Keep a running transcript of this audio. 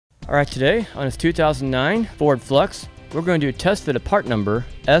Alright, today on this 2009 Ford Flex, we're going to do a test fit of part number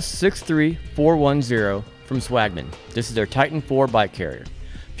S63410 from Swagman. This is their Titan 4 bike carrier.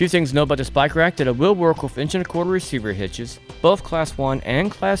 A few things to know about this bike rack: that it will work with 1¼ receiver hitches, both Class 1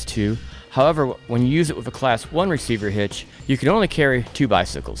 and Class 2. However, when you use it with a Class 1 receiver hitch, you can only carry 2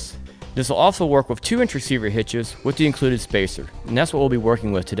 bicycles. This will also work with 2-inch receiver hitches with the included spacer, and that's what we'll be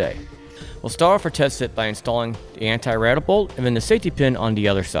working with today. We'll start off our test fit by installing the anti-rattle bolt and then the safety pin on the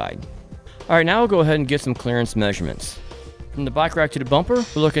other side. Alright, now we'll go ahead and get some clearance measurements. From the bike rack to the bumper,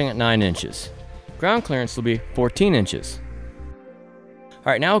 we're looking at 9 inches. Ground clearance will be 14 inches.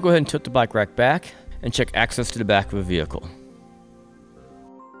 Alright, now we'll go ahead and tilt the bike rack back and check access to the back of the vehicle.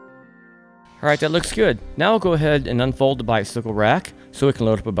 Alright, that looks good. Now we'll go ahead and unfold the bicycle rack so we can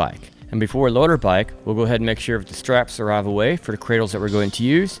load up a bike. And before we load our bike, we'll go ahead and make sure that the straps are out of the way for the cradles that we're going to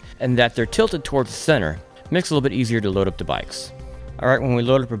use, and that they're tilted towards the center. It makes it a little bit easier to load up the bikes. Alright, when we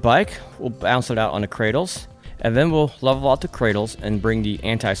load up our bike, we'll bounce it out on the cradles, and then we'll level out the cradles and bring the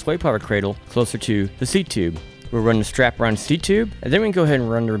anti-sway powered cradle closer to the seat tube. We'll run the strap around the seat tube, and then we can go ahead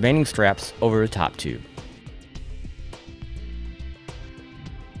and run the remaining straps over the top tube.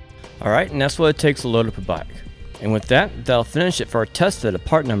 Alright, and that's what it takes to load up a bike. And with that, that'll finish it for our test fit of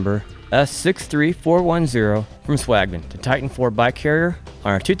part number S63410 from Swagman, the Titan 4 bike carrier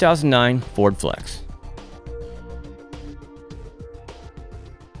on our 2009 Ford Flex.